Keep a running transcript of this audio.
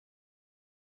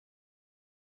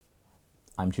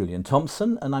I'm Julian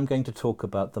Thompson, and I'm going to talk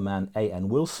about the man A.N.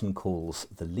 Wilson calls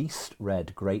the least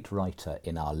read great writer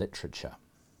in our literature.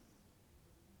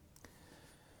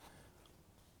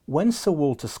 When Sir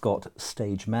Walter Scott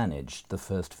stage managed the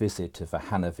first visit of a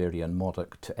Hanoverian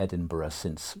monarch to Edinburgh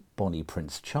since Bonnie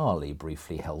Prince Charlie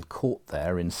briefly held court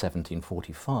there in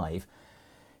 1745,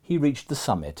 he reached the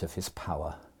summit of his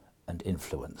power and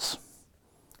influence.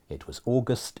 It was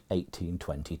August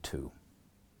 1822.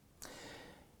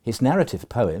 His narrative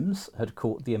poems had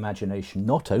caught the imagination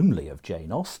not only of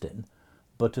Jane Austen,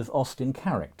 but of Austen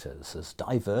characters as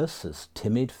diverse as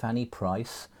timid Fanny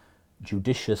Price,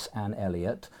 judicious Anne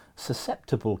Elliot,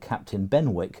 susceptible Captain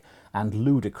Benwick, and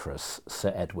ludicrous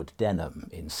Sir Edward Denham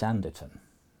in Sanditon.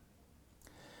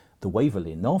 The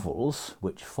Waverley novels,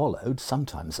 which followed,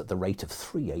 sometimes at the rate of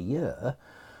 3 a year,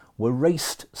 were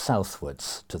raced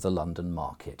southwards to the London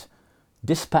market.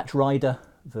 Dispatch rider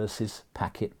versus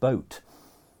packet boat.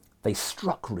 They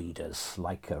struck readers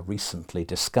like a recently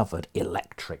discovered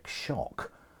electric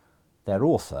shock. Their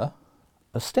author,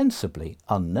 ostensibly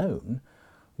unknown,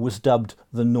 was dubbed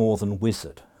the Northern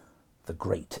Wizard, the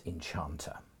Great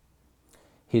Enchanter.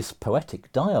 His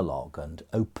poetic dialogue and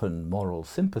open moral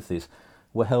sympathies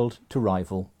were held to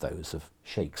rival those of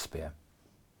Shakespeare.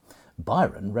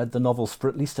 Byron read the novels for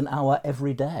at least an hour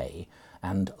every day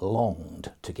and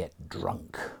longed to get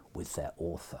drunk with their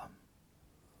author.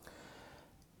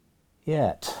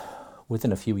 Yet,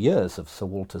 within a few years of Sir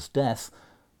Walter's death,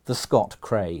 the Scott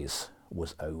craze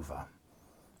was over,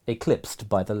 eclipsed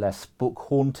by the less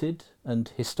book-haunted and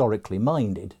historically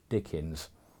minded Dickens.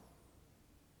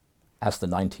 As the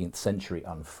 19th century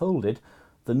unfolded,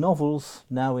 the novels,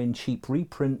 now in cheap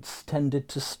reprints, tended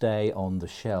to stay on the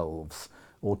shelves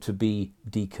or to be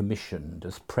decommissioned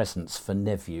as presents for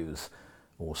nephews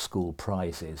or school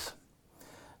prizes.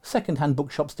 Second-hand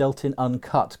bookshops dealt in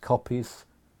uncut copies,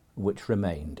 which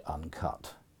remained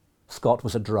uncut. Scott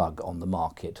was a drug on the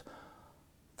market.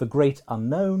 The great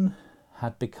unknown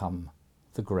had become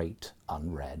the great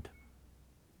unread.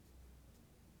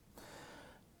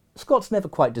 Scott's never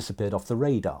quite disappeared off the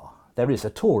radar. There is a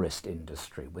tourist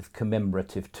industry with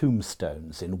commemorative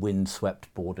tombstones in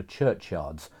wind-swept border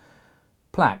churchyards,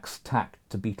 plaques tacked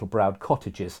to beetle-browed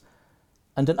cottages,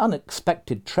 and an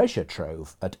unexpected treasure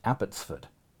trove at Abbotsford,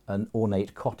 an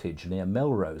ornate cottage near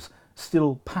Melrose,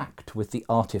 still packed with the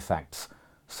artefacts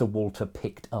Sir Walter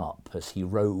picked up as he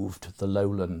roved the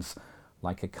lowlands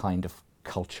like a kind of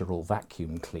cultural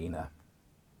vacuum cleaner.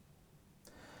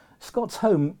 Scott's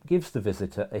home gives the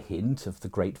visitor a hint of the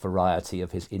great variety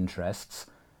of his interests,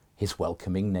 his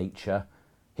welcoming nature,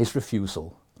 his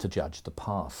refusal to judge the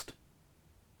past.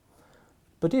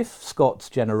 But if Scott's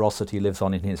generosity lives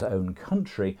on in his own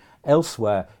country,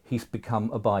 elsewhere he's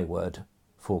become a byword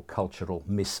for cultural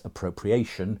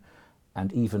misappropriation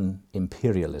and even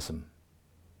imperialism.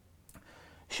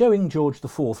 Showing George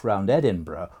IV round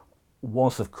Edinburgh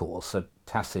was, of course, a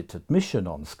tacit admission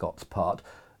on Scott's part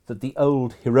that the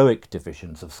old heroic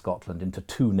divisions of Scotland into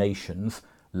two nations,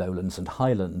 Lowlands and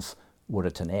Highlands, were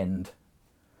at an end.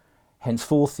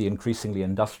 Henceforth, the increasingly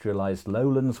industrialised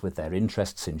Lowlands, with their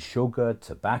interests in sugar,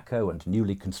 tobacco and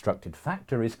newly constructed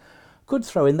factories, could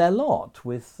throw in their lot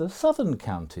with the southern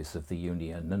counties of the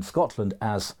Union, and Scotland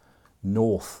as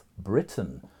North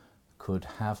Britain could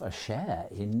have a share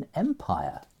in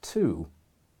empire too.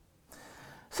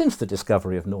 Since the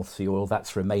discovery of North Sea oil,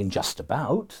 that's remained just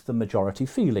about the majority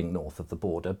feeling north of the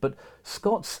border, but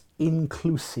Scott's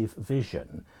inclusive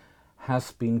vision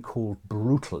has been called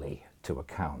brutally to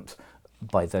account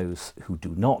by those who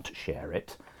do not share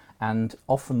it, and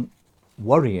often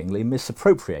worryingly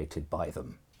misappropriated by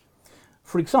them.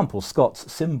 For example, Scott's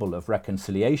symbol of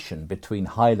reconciliation between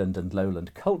Highland and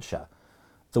Lowland culture,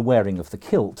 the wearing of the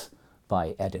kilt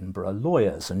by Edinburgh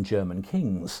lawyers and German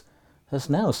kings, has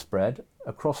now spread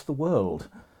across the world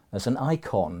as an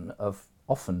icon of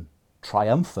often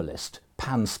triumphalist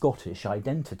pan-Scottish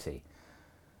identity.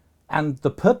 And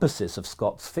the purposes of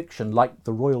Scott's fiction, like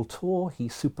the royal tour he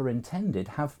superintended,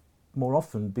 have more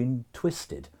often been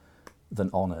twisted than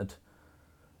honoured.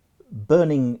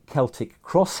 Burning Celtic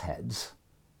crossheads,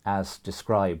 as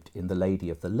described in The Lady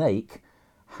of the Lake,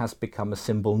 has become a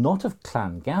symbol not of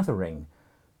clan gathering,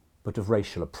 but of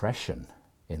racial oppression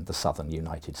in the southern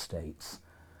United States.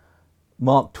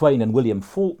 Mark Twain and William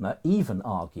Faulkner even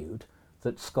argued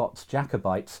that Scott's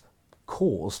Jacobites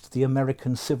caused the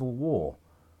American Civil War,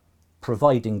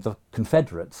 providing the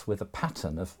Confederates with a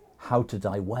pattern of how to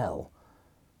die well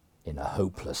in a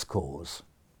hopeless cause.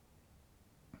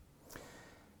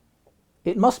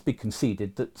 It must be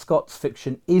conceded that Scott's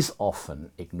fiction is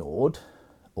often ignored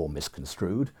or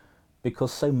misconstrued,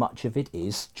 because so much of it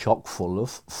is chock full of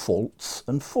faults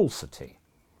and falsity.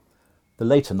 The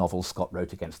later novels Scott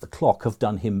wrote against the clock have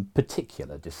done him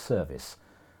particular disservice.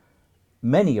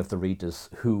 Many of the readers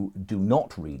who do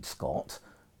not read Scott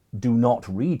do not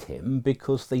read him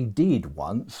because they did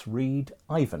once read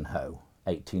Ivanhoe,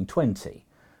 1820,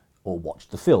 or watch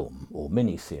the film or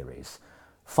miniseries,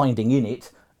 finding in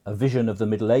it a vision of the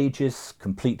Middle Ages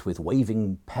complete with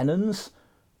waving pennons,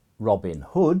 Robin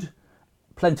Hood,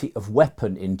 plenty of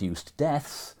weapon-induced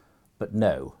deaths, but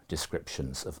no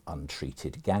descriptions of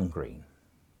untreated gangrene.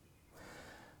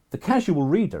 The casual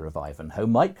reader of Ivanhoe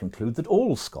might conclude that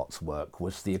all Scott's work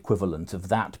was the equivalent of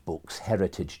that book's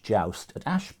heritage joust at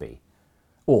Ashby,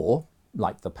 or,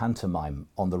 like the pantomime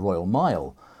on the Royal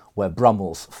Mile, where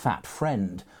Brummell's fat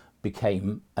friend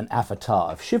became an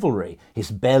avatar of chivalry,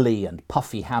 his belly and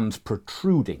puffy hams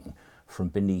protruding from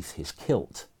beneath his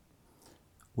kilt.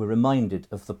 We're reminded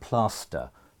of the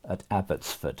plaster at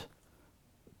Abbotsford,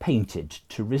 painted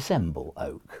to resemble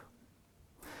oak.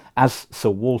 As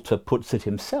Sir Walter puts it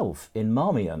himself in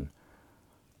Marmion,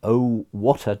 "Oh,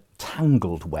 what a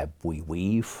tangled web we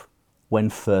weave, when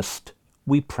first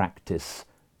we practice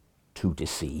to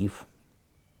deceive."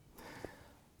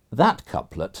 That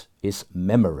couplet is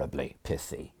memorably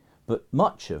pithy, but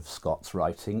much of Scott's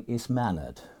writing is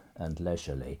mannered and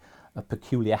leisurely, a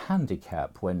peculiar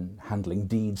handicap when handling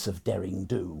deeds of derring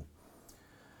do.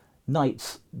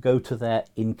 Knights go to their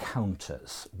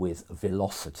encounters with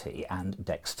velocity and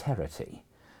dexterity,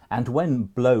 and when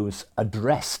blows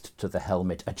addressed to the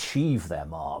helmet achieve their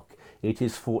mark, it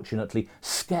is fortunately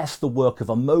scarce the work of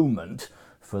a moment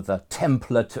for the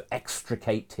Templar to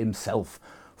extricate himself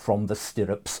from the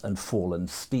stirrups and fallen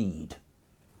steed.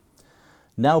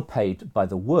 Now paid by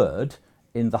the word,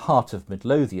 in the heart of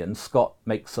Midlothian, Scott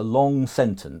makes a long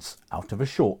sentence out of a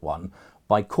short one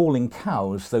by calling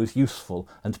cows those useful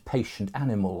and patient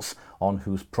animals on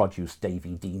whose produce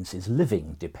Davy Deans's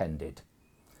living depended.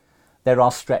 There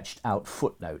are stretched out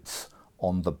footnotes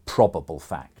on the probable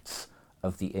facts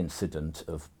of the incident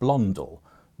of Blondel,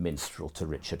 minstrel to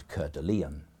Richard Coeur de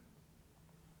Lion.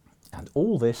 And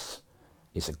all this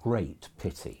is a great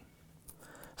pity.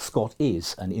 Scott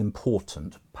is an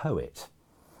important poet,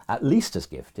 at least as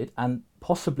gifted and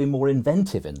possibly more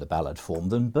inventive in the ballad form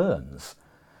than Burns,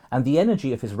 and the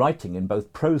energy of his writing in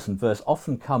both prose and verse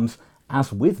often comes,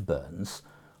 as with Burns,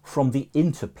 from the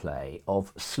interplay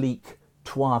of sleek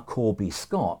Trois Corby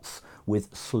Scots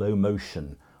with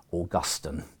slow-motion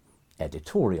Augustan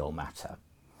editorial matter.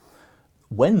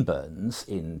 When Burns,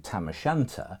 in Tam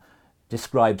O'Shanter,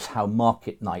 describes how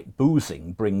market night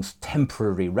boozing brings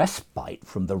temporary respite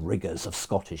from the rigours of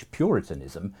Scottish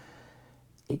Puritanism,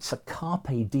 it's a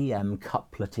carpe diem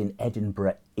couplet in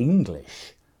Edinburgh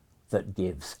English that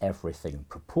gives everything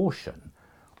proportion,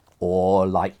 or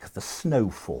like the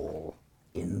snowfall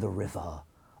in the river,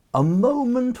 a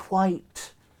moment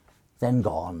white, then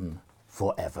gone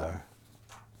for ever.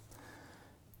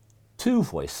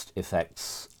 Two-voiced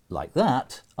effects like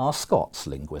that are Scott's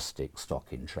linguistic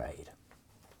stock in trade.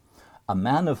 A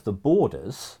man of the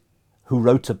borders, who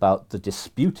wrote about the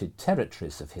disputed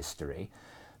territories of history,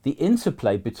 the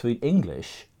interplay between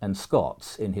English and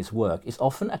Scots in his work is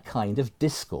often a kind of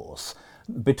discourse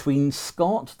between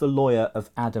Scott, the lawyer of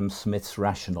Adam Smith's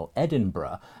rational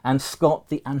Edinburgh, and Scott,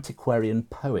 the antiquarian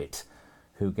poet,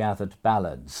 who gathered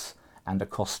ballads and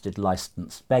accosted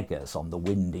licensed beggars on the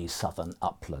windy southern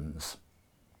uplands.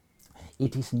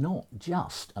 It is not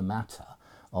just a matter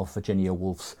of Virginia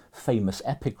Woolf's famous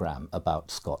epigram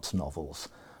about Scott's novels,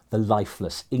 "The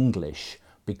lifeless English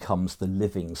becomes the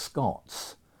living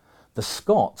Scots." The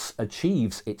Scots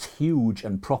achieves its huge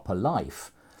and proper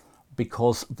life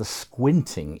because the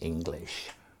squinting English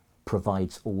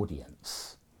provides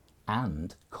audience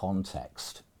and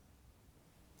context.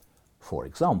 For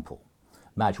example,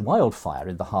 Madge Wildfire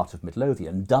in The Heart of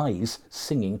Midlothian dies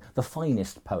singing the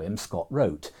finest poem Scott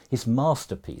wrote, his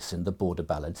masterpiece in the Border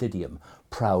Ballads idiom.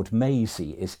 "Proud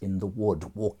Maisie is in the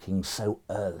wood walking so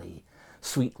early.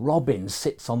 Sweet Robin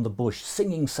sits on the bush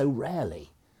singing so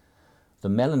rarely." The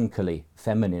melancholy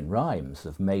feminine rhymes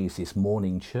of Maisie's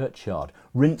morning churchyard,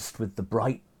 rinsed with the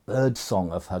bright bird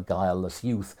song of her guileless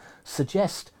youth,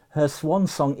 suggest her swan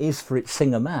song is, for its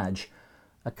singer Madge,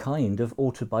 a kind of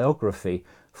autobiography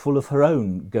full of her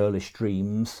own girlish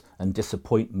dreams and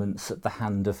disappointments at the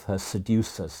hand of her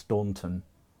seducer Staunton.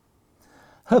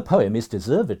 Her poem is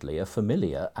deservedly a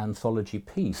familiar anthology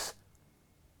piece.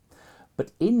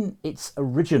 But in its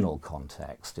original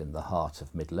context, in The Heart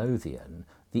of Midlothian,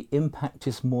 the impact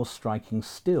is more striking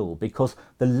still, because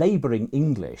the labouring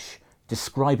English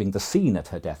describing the scene at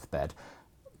her deathbed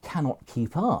cannot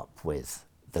keep up with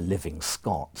the living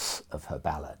Scots of her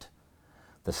ballad.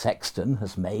 The sexton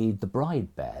has made the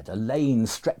bride bed. A lane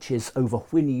stretches over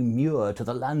Whinny Muir to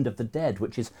the land of the dead,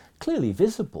 which is clearly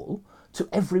visible to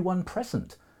everyone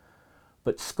present.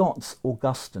 But Scott's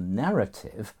Augustan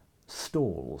narrative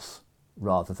stalls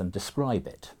rather than describe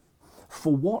it.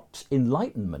 For what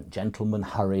Enlightenment gentleman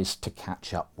hurries to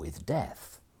catch up with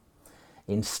death?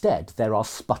 Instead, there are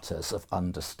sputters of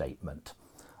understatement.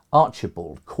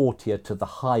 Archibald, courtier to the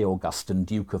high Augustan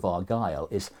Duke of Argyll,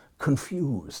 is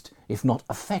confused, if not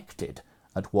affected,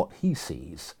 at what he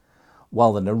sees,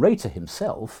 while the narrator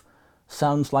himself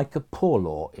sounds like a poor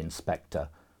law inspector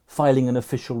filing an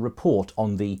official report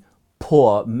on the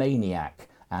poor maniac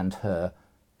and her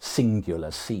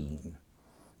singular scene.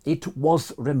 It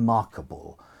was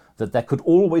remarkable that there could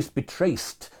always be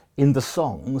traced in the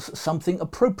songs something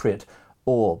appropriate,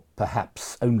 or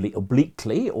perhaps only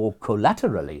obliquely or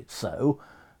collaterally so,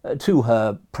 to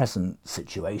her present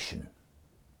situation.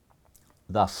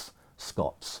 Thus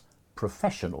Scott's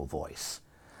professional voice,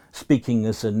 speaking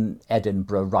as an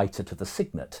Edinburgh writer to the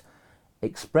Signet,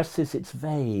 expresses its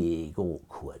vague,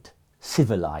 awkward,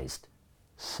 civilised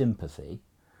sympathy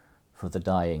for the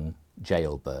dying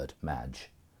jailbird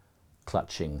Madge,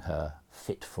 clutching her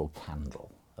fitful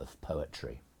candle of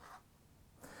poetry.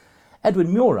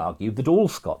 Edwin Muir argued that all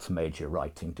Scott's major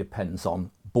writing depends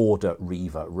on border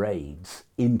reiver raids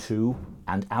into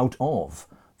and out of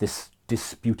this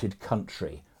disputed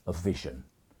country of vision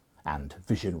and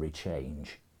visionary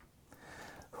change.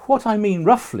 What I mean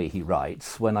roughly, he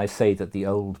writes, when I say that the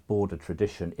old border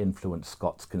tradition influenced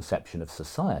Scott's conception of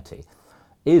society,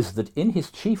 is that in his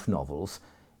chief novels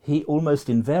he almost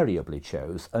invariably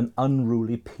chose an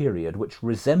unruly period which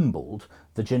resembled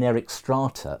the generic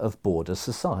strata of border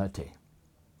society.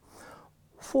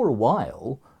 For a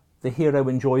while, the hero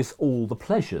enjoys all the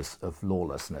pleasures of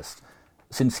lawlessness,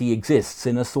 since he exists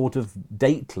in a sort of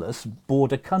dateless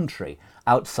border country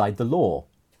outside the law.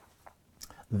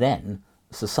 Then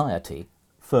society,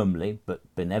 firmly but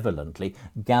benevolently,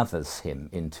 gathers him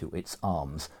into its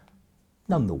arms,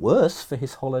 none the worse for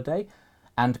his holiday,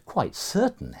 and quite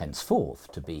certain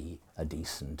henceforth to be a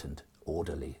decent and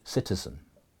orderly citizen.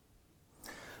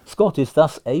 Scott is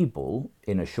thus able,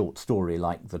 in a short story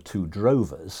like The Two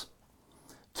Drovers,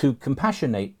 to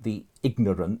compassionate the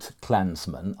ignorant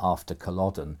clansman after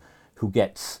Culloden who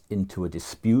gets into a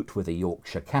dispute with a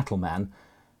Yorkshire cattleman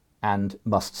and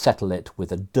must settle it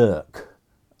with a dirk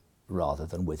rather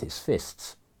than with his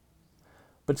fists.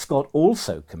 But Scott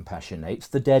also compassionates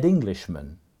the dead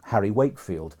Englishman, Harry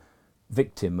Wakefield,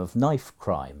 victim of knife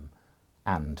crime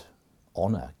and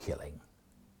honour killing.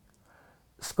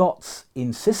 Scott's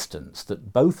insistence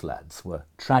that both lads were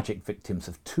tragic victims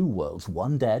of two worlds,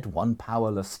 one dead, one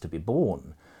powerless to be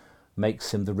born,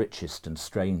 makes him the richest and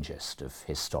strangest of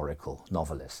historical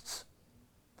novelists.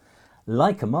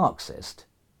 Like a Marxist,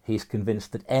 he's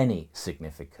convinced that any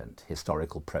significant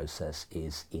historical process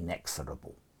is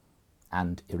inexorable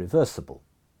and irreversible.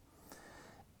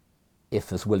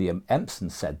 If, as William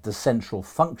Empson said, the central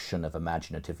function of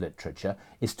imaginative literature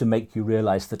is to make you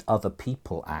realise that other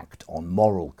people act on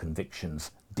moral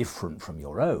convictions different from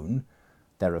your own,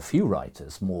 there are few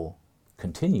writers more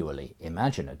continually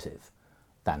imaginative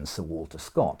than Sir Walter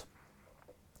Scott.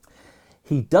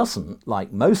 He doesn't,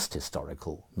 like most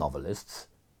historical novelists,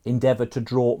 endeavour to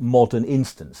draw modern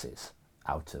instances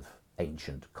out of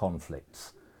ancient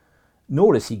conflicts,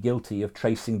 nor is he guilty of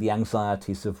tracing the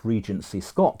anxieties of Regency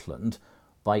Scotland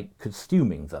by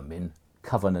costuming them in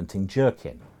Covenanting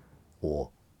jerkin or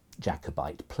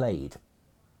Jacobite plaid.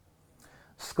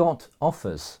 Scott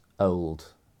offers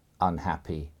old,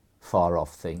 unhappy,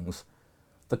 far-off things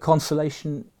the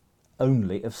consolation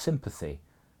only of sympathy,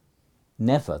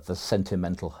 never the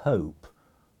sentimental hope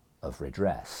of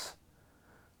redress.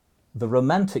 The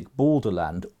romantic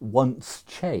borderland, once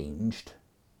changed,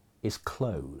 is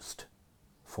closed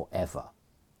forever.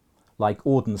 Like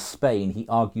Auden's Spain, he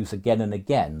argues again and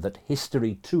again that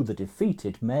history to the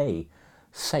defeated may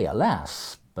say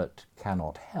alas, but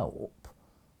cannot help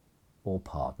or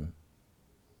pardon.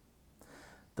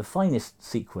 The finest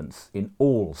sequence in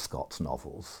all Scott's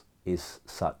novels is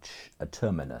such a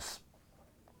terminus.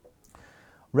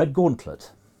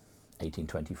 Redgauntlet,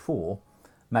 1824,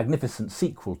 magnificent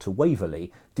sequel to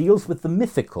Waverley, deals with the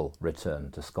mythical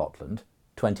return to Scotland,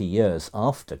 20 years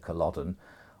after Culloden,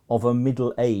 of a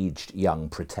middle-aged young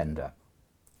pretender,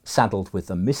 saddled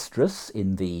with a mistress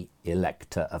in the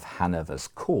Elector of Hanover's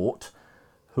court,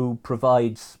 who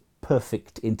provides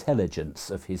perfect intelligence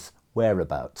of his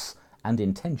whereabouts and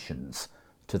intentions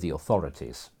to the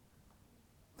authorities.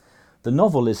 The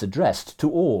novel is addressed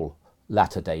to all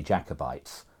latter-day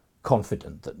Jacobites,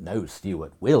 confident that no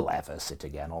Stuart will ever sit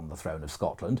again on the throne of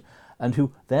Scotland, and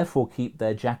who therefore keep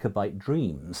their Jacobite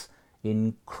dreams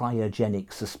in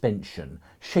cryogenic suspension,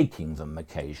 shaking them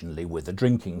occasionally with a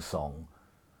drinking song.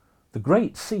 The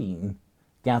great scene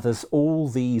gathers all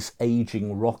these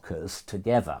ageing rockers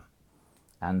together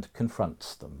and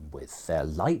confronts them with their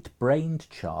light-brained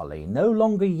Charlie, no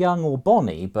longer young or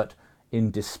bonny, but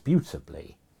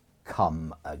indisputably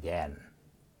come again.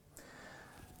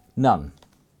 None,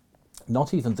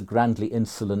 not even the grandly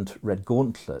insolent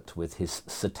Redgauntlet with his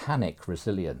satanic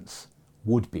resilience,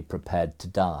 would be prepared to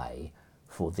die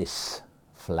for this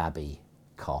flabby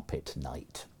carpet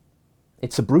knight.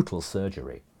 It's a brutal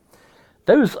surgery.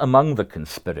 Those among the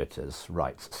conspirators,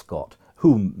 writes Scott,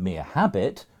 whom mere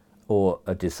habit or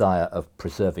a desire of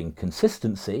preserving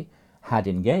consistency had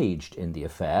engaged in the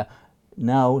affair,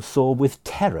 now saw with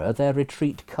terror their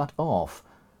retreat cut off,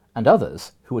 and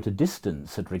others, who at a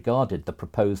distance had regarded the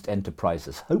proposed enterprise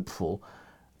as hopeful,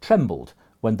 trembled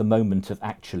when the moment of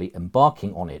actually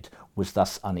embarking on it was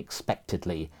thus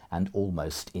unexpectedly and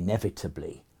almost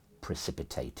inevitably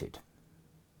precipitated.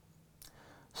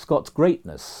 Scott's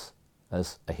greatness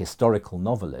as a historical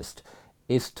novelist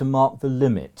is to mark the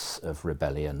limits of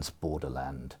rebellion's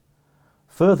borderland.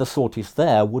 Further sorties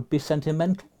there would be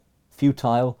sentimental,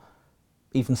 futile,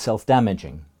 even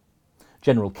self-damaging.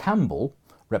 General Campbell,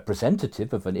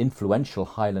 representative of an influential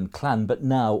Highland clan, but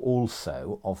now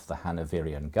also of the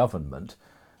Hanoverian government,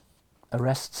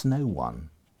 arrests no one,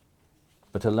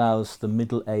 but allows the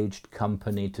middle-aged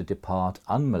company to depart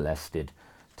unmolested,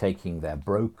 taking their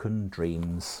broken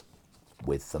dreams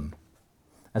with them.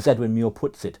 As Edwin Muir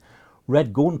puts it,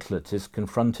 Redgauntlet is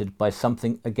confronted by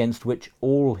something against which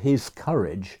all his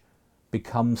courage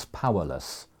becomes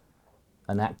powerless,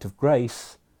 an act of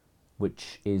grace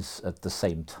which is at the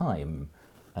same time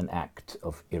an act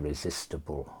of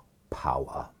irresistible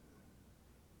power.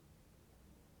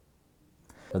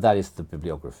 But that is the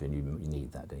bibliography, and you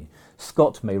need that, don't you?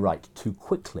 Scott may write too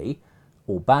quickly,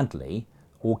 or badly,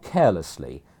 or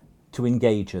carelessly to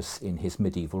engage us in his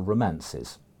medieval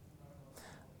romances.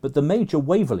 But the major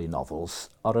Waverley novels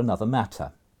are another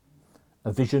matter.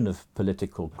 A vision of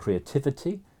political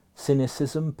creativity,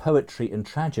 cynicism, poetry and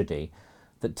tragedy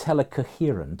that tell a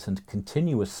coherent and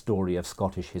continuous story of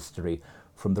Scottish history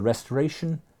from the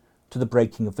Restoration to the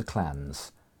breaking of the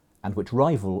clans, and which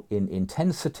rival in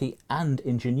intensity and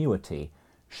ingenuity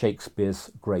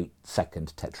Shakespeare's great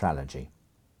second tetralogy.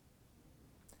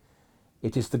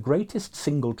 It is the greatest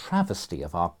single travesty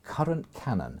of our current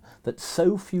canon that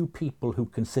so few people who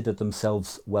consider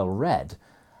themselves well-read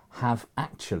have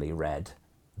actually read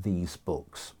these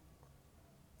books.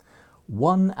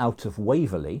 One out of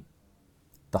Waverley,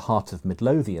 The Heart of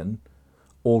Midlothian,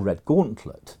 or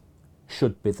Redgauntlet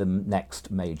should be the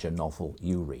next major novel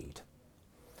you read.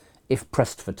 If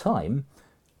pressed for time,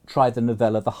 try the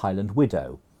novella The Highland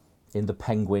Widow in the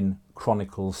Penguin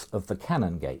Chronicles of the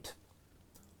Canongate,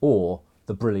 or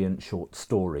the brilliant short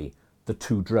story The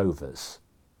Two Drovers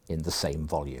in the same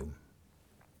volume.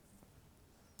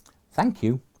 Thank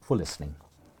you for listening.